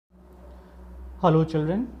Hello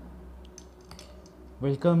children,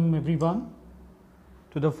 welcome everyone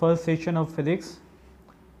to the first session of physics.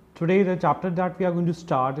 Today the chapter that we are going to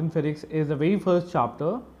start in physics is the very first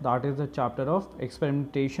chapter, that is the chapter of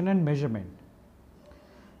experimentation and measurement.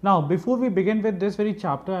 Now before we begin with this very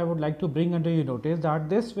chapter, I would like to bring under your notice that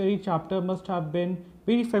this very chapter must have been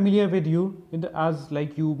very familiar with you as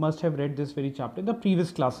like you must have read this very chapter in the previous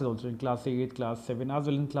classes also, in class 8, class 7 as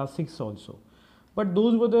well in class 6 also. But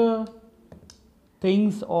those were the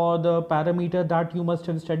things or the parameter that you must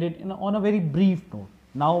have studied on a very brief note.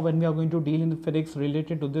 Now when we are going to deal in the physics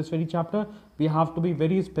related to this very chapter, we have to be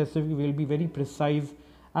very specific, we will be very precise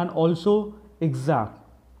and also exact.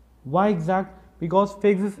 Why exact? Because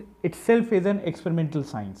physics itself is an experimental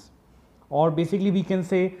science, or basically we can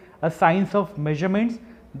say a science of measurements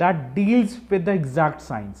that deals with the exact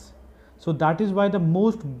science. So that is why the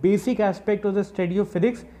most basic aspect of the study of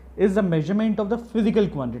physics is the measurement of the physical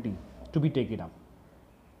quantity to be taken up.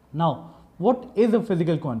 Now, what is a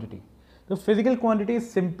physical quantity? The physical quantity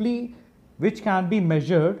is simply which can be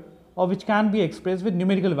measured or which can be expressed with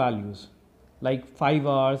numerical values like 5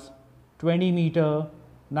 hours, 20 meter,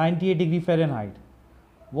 98 degree Fahrenheit.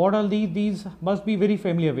 What are these? These must be very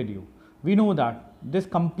familiar with you. We know that this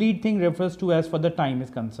complete thing refers to as for the time is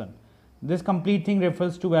concerned. This complete thing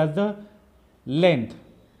refers to as the length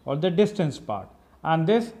or the distance part, and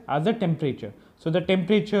this as the temperature. So the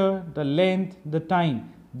temperature, the length, the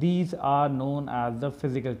time, these are known as the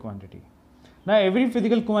physical quantity. Now every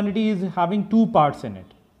physical quantity is having two parts in it.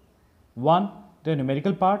 One, the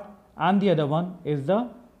numerical part, and the other one is the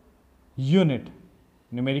unit.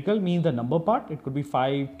 Numerical means the number part, it could be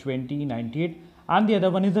 5, 20, 98, and the other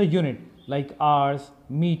one is the unit like hours,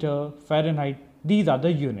 meter, Fahrenheit. These are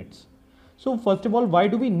the units. So first of all, why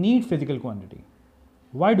do we need physical quantity?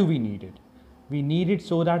 Why do we need it? We need it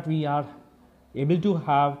so that we are able to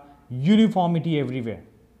have uniformity everywhere.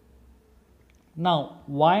 Now,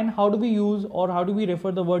 why and how do we use or how do we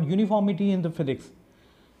refer the word uniformity in the physics?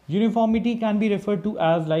 Uniformity can be referred to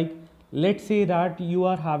as like, let's say that you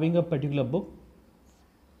are having a particular book.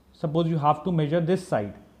 Suppose you have to measure this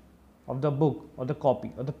side of the book or the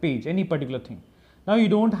copy or the page, any particular thing. Now you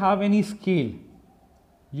don't have any scale.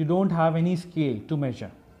 You don't have any scale to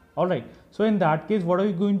measure. Alright. So in that case, what are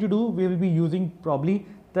we going to do? We will be using probably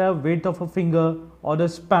the width of a finger or the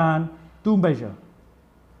span to measure.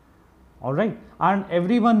 Alright. And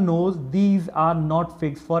everyone knows these are not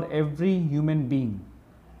fixed for every human being.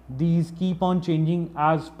 These keep on changing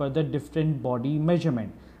as per the different body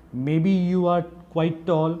measurement. Maybe you are quite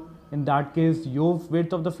tall. In that case, your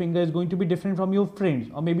width of the finger is going to be different from your friends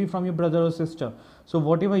or maybe from your brother or sister. So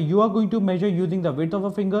whatever you are going to measure using the width of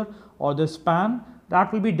a finger or the span,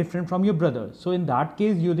 that will be different from your brother. So in that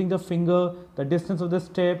case, using the finger, the distance of the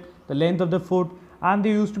step, the length of the foot, and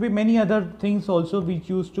there used to be many other things also which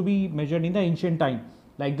used to be measured in the ancient time,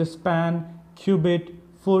 like the span, cubit,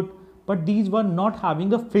 foot, but these were not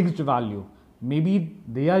having a fixed value. Maybe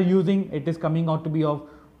they are using, it is coming out to be of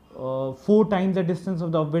 4 times the distance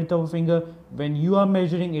of the width of a finger. When you are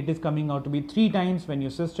measuring, it is coming out to be 3 times. When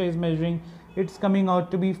your sister is measuring, it's coming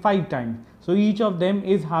out to be 5 times. So each of them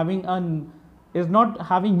is not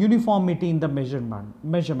having uniformity in the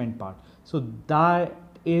measurement part. So that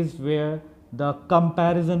is where the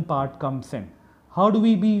comparison part comes in. How do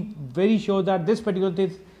we be very sure that this particular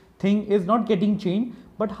thing is not getting changed,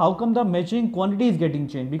 but how come the measuring quantity is getting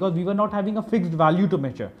changed? Because we were not having a fixed value to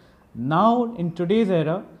measure. Now in today's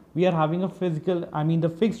era, we are having a the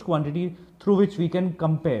fixed quantity through which we can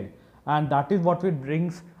compare, and that is what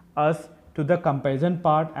brings us to the comparison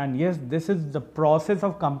part. And yes, this is the process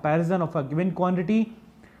of comparison of a given quantity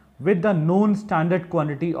with the known standard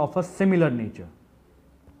quantity of a similar nature.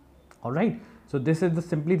 Alright, so this is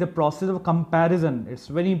simply the process of comparison. It's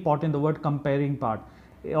very important, the word comparing part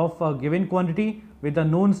of a given quantity with the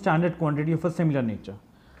known standard quantity of a similar nature.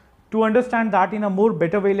 To understand that in a more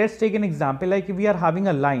better way, let's take an example. Like if we are having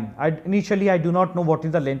a line, initially I do not know what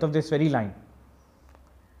is the length of this very line.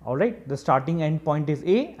 Alright, the starting end point is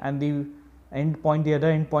A and the other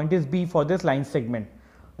end point is B for this line segment.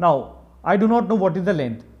 Now I do not know what is the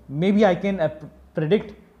length. Maybe I can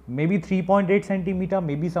predict maybe 3.8 centimeter,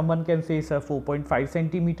 maybe someone can say sir 4.5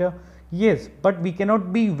 centimeter. Yes, but we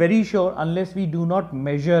cannot be very sure unless we do not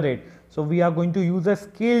measure it. So we are going to use a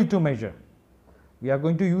scale to measure.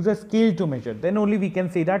 Then only we can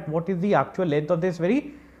say that what is the actual length of this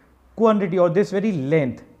very quantity or this very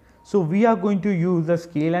length. So we are going to use a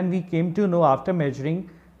scale, and we came to know after measuring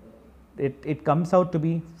it comes out to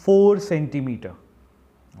be 4 centimeter.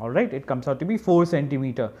 Alright, it comes out to be 4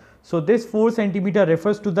 centimeter. So this 4 centimeter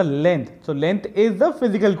refers to the length. So length is the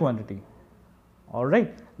physical quantity.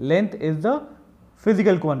 Alright, length is the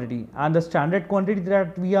physical quantity, and the standard quantity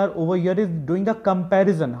that we are over here is doing a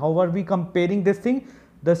comparison. How are we comparing this thing?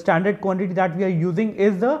 The standard quantity that we are using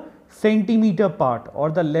is the centimeter part,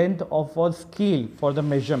 or the length of a scale for the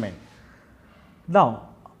measurement. Now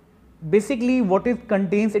basically what it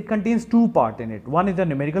contains two parts in it. One is the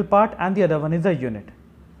numerical part and the other one is a unit.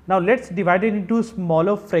 Now let's divide it into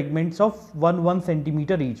smaller fragments of 1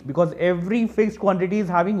 centimeter each, because every fixed quantity is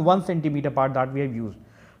having 1 centimeter part that we have used.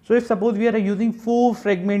 So if suppose we are using 4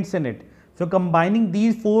 fragments in it, so combining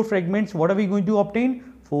these 4 fragments, what are we going to obtain?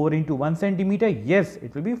 4 into 1 centimeter, yes,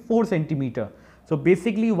 it will be 4 centimeter. So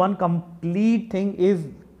basically one complete thing is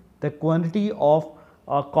the quantity of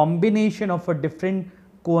a combination of a different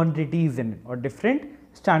quantities in it, or different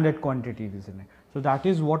standard quantities in it. So that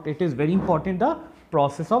is what it is very important, the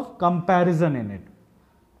process of comparison in it.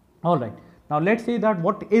 Alright, now let's say that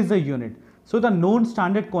what is a unit. So the known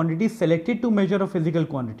standard quantity is selected to measure a physical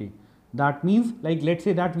quantity. That means, like let's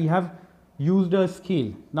say that we have used a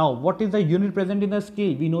scale. Now what is the unit present in the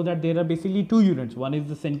scale? We know that there are basically two units, one is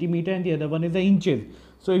the centimeter and the other one is the inches.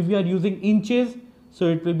 So if we are using inches, so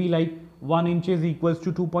it will be like 1 inch is equals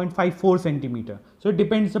to 2.54 centimeter. So it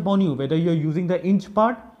depends upon you whether you are using the inch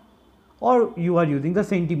part or you are using the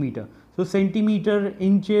centimeter. So centimeter,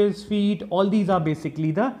 inches, feet, all these are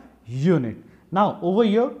basically the unit. Now over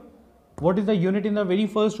here, what is the unit in the very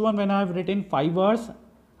first one? When I have written 5 hours,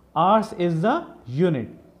 hours is the unit,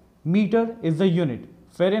 meter is the unit,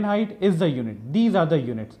 Fahrenheit is the unit. These are the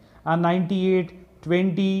units, and 98,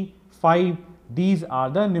 20, 5, these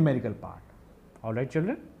are the numerical part. Alright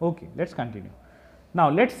children, okay, let's continue. Now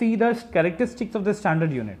let's see the characteristics of the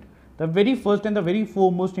standard unit. The very first and the very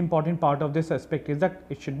foremost important part of this aspect is that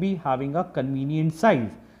it should be having a convenient size.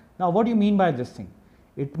 Now what do you mean by this thing?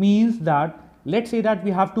 It means that let's say that we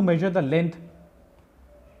have to measure the length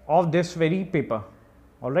of this very paper.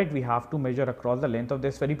 Alright, we have to measure across the length of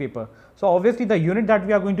this very paper. So obviously the unit that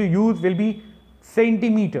we are going to use will be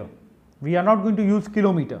centimeter. We are not going to use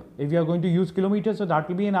kilometer. If we are going to use kilometer, so that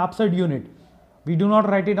will be an absurd unit. We do not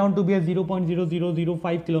write it down to be a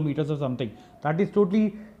 0.0005 kilometers or something. That is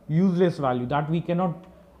totally useless value, that we cannot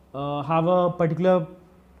have a particular,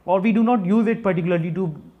 or we do not use it particularly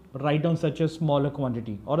to write down such a smaller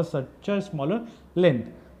quantity or such a smaller length.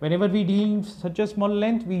 Whenever we deal in such a small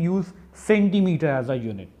length, we use centimeter as a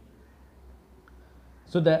unit.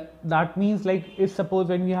 So that means, like, if suppose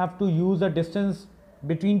when we have to use a distance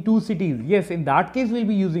between two cities, yes, in that case we'll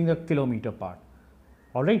be using the kilometer part.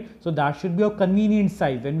 Alright, so that should be a convenient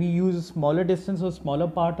size. When we use a smaller distance or smaller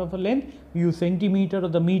part of a length, we use centimeter or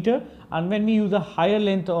the meter, and when we use a higher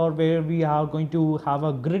length or where we are going to have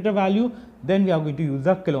a greater value, then we are going to use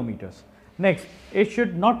the kilometers. Next, it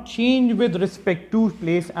should not change with respect to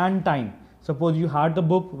place and time. Suppose you had the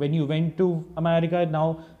book when you went to America,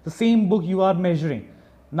 now the same book you are measuring.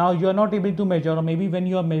 Now you are not able to measure, or maybe when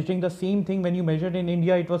you are measuring the same thing when you measured in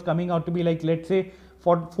India, it was coming out to be like, let's say,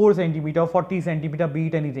 4 centimeter, 40 centimeter, be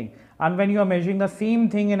it anything. And when you are measuring the same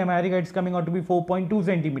thing in America, it's coming out to be 4.2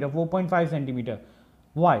 centimeter, 4.5 centimeter.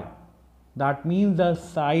 Why? That means the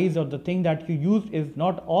size of the thing that you used is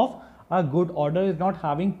not of a good order, is not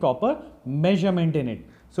having proper measurement in it.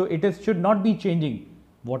 So it should not be changing.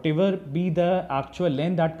 Whatever be the actual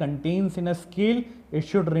length that contains in a scale, it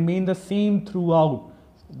should remain the same throughout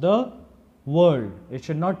the world. It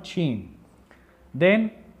should not change. Then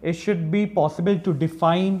it should be possible to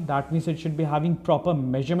define, that means it should be having proper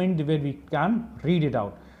measurement where we can read it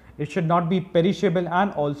out. It should not be perishable,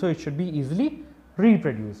 and also it should be easily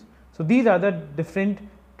reproduced. So these are the different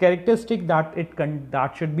characteristics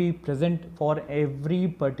that should be present for every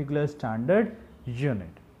particular standard unit.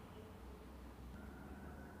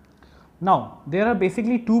 Now there are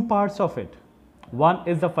basically two parts of it. One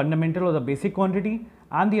is the fundamental or the basic quantity,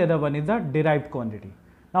 and the other one is the derived quantity.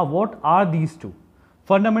 Now what are these two?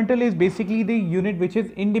 Fundamental is basically the unit which is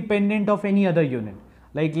independent of any other unit.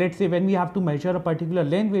 Like let's say when we have to measure a particular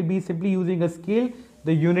length, we'll be simply using a scale.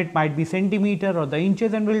 The unit might be centimeter or the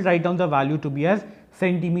inches, and we'll write down the value to be as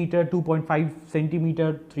centimeter, 2.5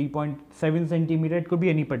 centimeter, 3.7 centimeter, it could be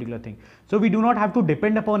any particular thing. So we do not have to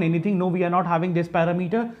depend upon anything. No, we are not having this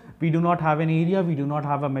parameter. We do not have an area. We do not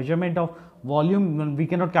have a measurement of volume. We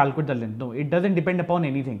cannot calculate the length. No, it doesn't depend upon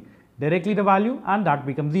anything. Directly the value, and that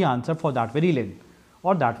becomes the answer for that very length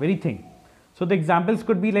or that very thing. So the examples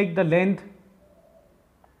could be like the length,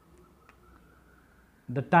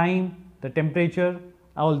 the time, the temperature,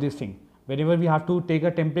 all these things. Whenever we have to take a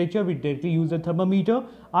temperature, we directly use a thermometer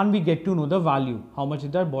and we get to know the value, how much is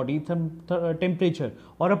the body temperature,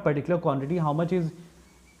 or a particular quantity, how much is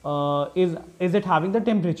it having the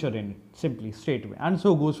temperature in it, simply straight away. And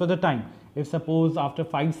so goes for the time. If suppose after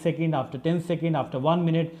 5 seconds, after 10 seconds, after 1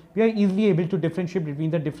 minute, we are easily able to differentiate between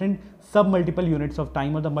the different sub-multiple units of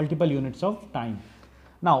time or the multiple units of time.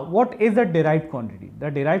 Now, what is the derived quantity? The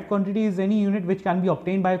derived quantity is any unit which can be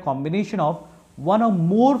obtained by a combination of one or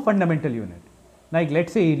more fundamental unit. Like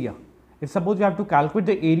let's say area. If suppose you have to calculate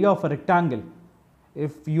the area of a rectangle,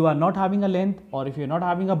 if you are not having a length or if you are not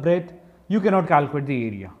having a breadth, you cannot calculate the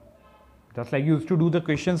area. Just like you used to do the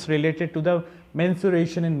questions related to the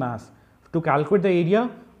mensuration in mass. To calculate the area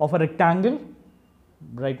of a rectangle,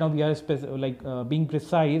 right now we are being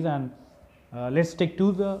precise, and let's stick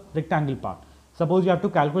to the rectangle part. Suppose you have to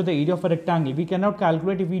calculate the area of a rectangle. We cannot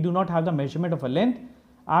calculate if we do not have the measurement of a length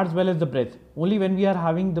as well as the breadth. Only when we are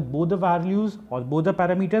having both the values or both the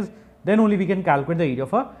parameters, then only we can calculate the area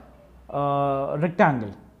of a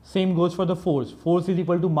rectangle. Same goes for the force. Force is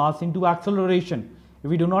equal to mass into acceleration. If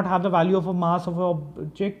we do not have the value of a mass of an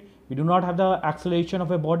object, we do not have the acceleration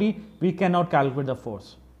of a body, we cannot calculate the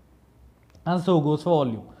force. And so goes for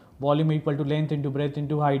volume. Volume equal to length into breadth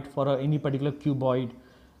into height for any particular cuboid.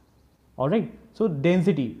 Alright. So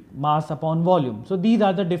density, mass upon volume. So these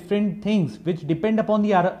are the different things which depend upon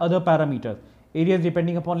the other parameters. Area is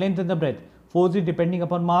depending upon length and the breadth. Force is depending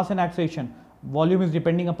upon mass and acceleration. Volume is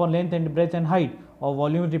depending upon length and breadth and height, or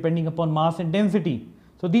volume is depending upon mass and density.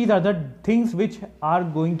 So these are the things which are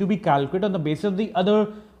going to be calculated on the basis of the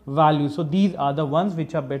other values. So these are the ones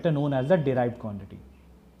which are better known as the derived quantity.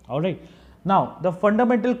 Alright. Now the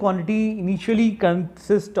fundamental quantity initially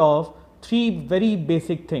consists of three very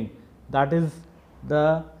basic things, that is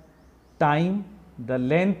the time, the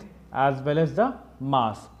length as well as the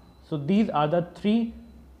mass. So these are the three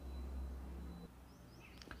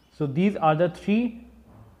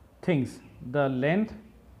things: the length,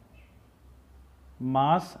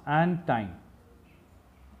 mass and time.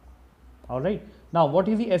 Alright. Now what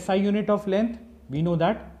is the SI unit of length? We know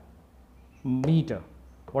that meter.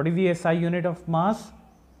 What is the SI unit of mass?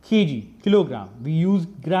 Kg, kilogram. We use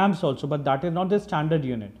grams also, but that is not the standard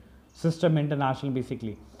unit. System international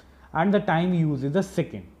basically. And the time we use is the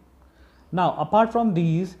second. Now apart from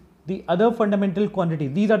these, the other fundamental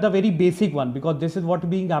quantities, these are the very basic one, because this is what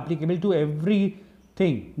being applicable to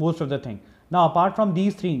everything, most of the thing. Now apart from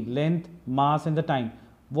these three, length, mass and the time,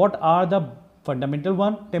 what are the fundamental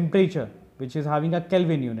one? Temperature, which is having a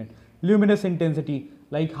Kelvin unit. Luminous intensity,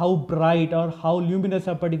 like how bright or how luminous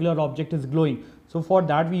a particular object is glowing. So for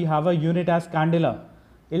that we have a unit as candela.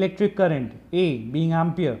 Electric current, A being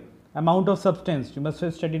ampere. Amount of substance, you must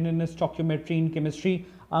have studied in stoichiometry in chemistry,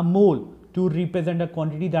 a mole, to represent a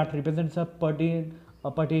quantity that represents a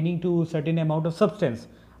pertaining to certain amount of substance.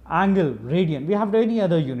 Angle, radian, we have many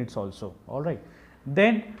other units also. Alright.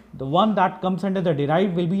 Then the one that comes under the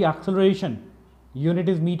derived will be acceleration. Unit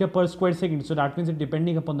is meter per square second, so that means it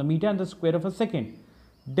depending upon the meter and the square of a second.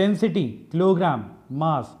 Density, kilogram.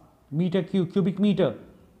 Mass, meter cube, cubic meter.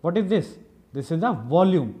 What is this? This is the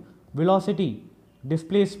volume. Velocity,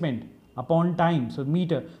 displacement upon time, so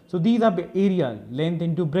meter. So these are area, length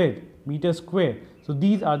into breadth, meter square. So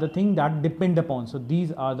these are the things that depend upon. So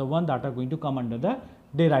these are the ones that are going to come under the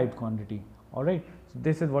derived quantity. Alright. So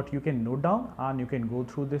this is what you can note down and you can go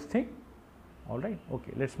through this thing. Alright.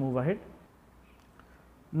 Okay, let's move ahead.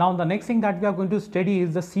 Now the next thing that we are going to study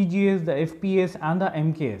is the CGS, the FPS and the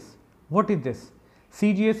MKS. What is this?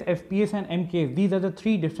 CGS, FPS and MKS, these are the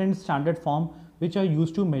three different standard forms which are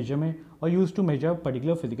used to measurement or used to measure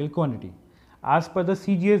particular physical quantity. As per the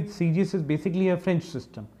CGS is basically a French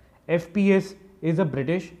system. FPS is a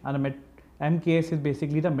British and MKS is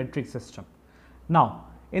basically the metric system. Now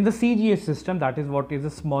in the CGS system, that is what is the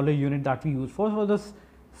smaller unit that we use for this.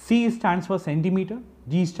 C stands for centimeter,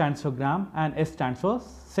 G stands for gram and S stands for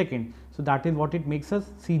second. So that is what it makes us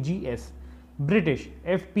CGS. British,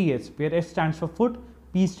 FPS, where S stands for foot,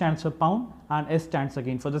 P stands for pound and S stands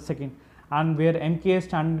again for the second. And where MKS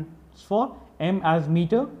stands for M as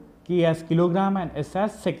meter, K as kilogram and S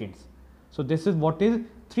as seconds. So this is what is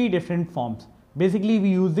three different forms. Basically we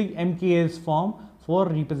use the MKS form for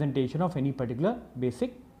representation of any particular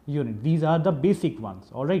basic unit. These are the basic ones.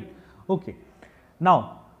 Alright. Okay.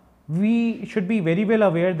 Now we should be very well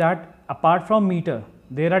aware that apart from meter,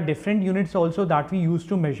 there are different units also that we use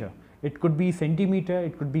to measure. It could be centimeter,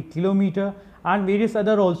 it could be kilometer and various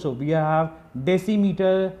other also. We have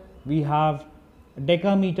decimeter, we have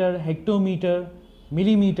decameter, hectometer,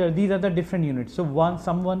 millimeter. These are the different units. So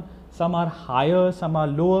some are higher, some are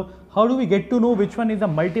lower. How do we get to know which one is a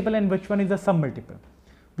multiple and which one is a submultiple?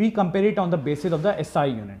 We compare it on the basis of the SI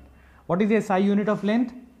unit. What is the SI unit of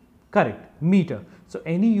length? Correct, meter. So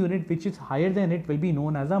any unit which is higher than it will be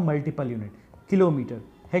known as a multiple unit. Kilometer,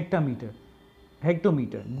 hectometer,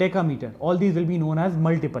 decameter, all these will be known as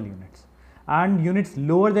multiple units. and units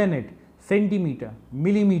lower than it, centimeter,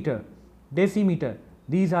 millimeter, decimeter,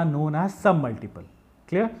 these are known as submultiple.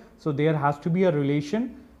 Clear? So there has to be a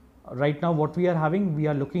relation. Right now what we are having, we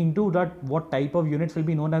are looking into that what type of units will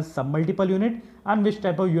be known as submultiple unit and which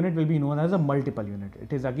type of unit will be known as a multiple unit.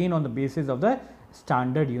 It is again on the basis of the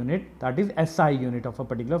standard unit, that is SI unit of a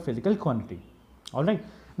particular physical quantity. Alright.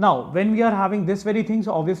 Now when we are having this very things,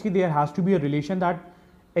 obviously there has to be a relation that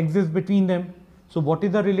exists between them. So what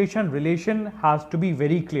is the relation? Relation has to be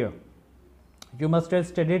very clear. You must have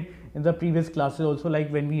studied in the previous classes also, like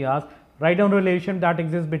when we asked, write down relation that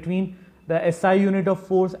exists between the SI unit of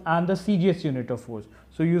force and the CGS unit of force.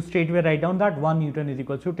 So you straightway write down that 1 Newton is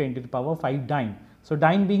equal to 10 to the power 5 dyne. So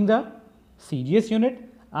dyne being the CGS unit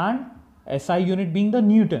and SI unit being the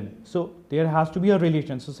Newton. So there has to be a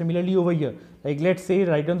relation. So similarly over here, like let's say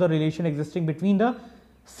write down the relation existing between the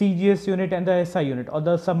CGS unit and the SI unit, or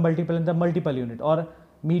the submultiple and the multiple unit, or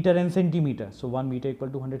meter and centimeter. So 1 meter equal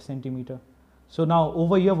to 100 centimeter. So now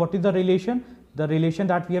over here what is the relation? The relation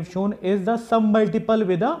that we have shown is the submultiple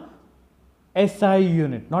with a SI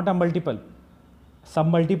unit, not a multiple,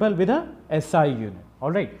 submultiple with a SI unit.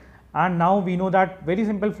 Alright. And now we know that very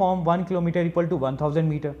simple form, 1 kilometer equal to 1000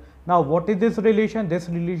 meter. Now what is this relation? This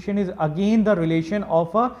relation is again the relation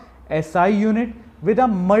of a SI unit with a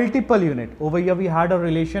multiple unit. Over here we had a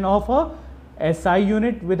relation of a SI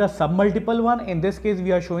unit with a submultiple one. In this case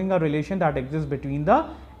we are showing a relation that exists between the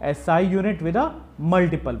SI unit with a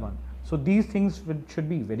multiple one. So these things should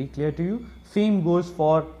be very clear to you. Same goes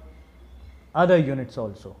for other units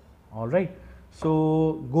also. Alright.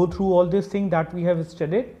 So go through all this thing that we have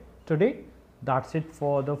studied today. That's it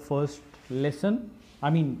for the first lesson. I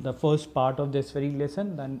mean the first part of this very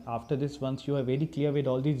lesson. Then after this, once you are very clear with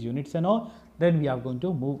all these units and all, then we are going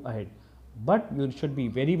to move ahead. But you should be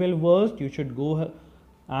very well versed. You should go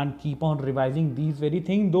and keep on revising these very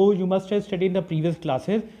things, though you must have studied in the previous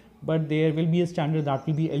classes, but there will be a standard that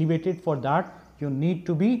will be elevated. For that you need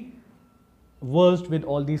to be versed with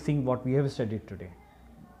all these things what we have studied today.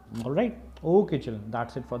 Alright. Okay children,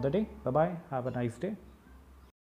 that's it for the day. Bye bye. Have a nice day.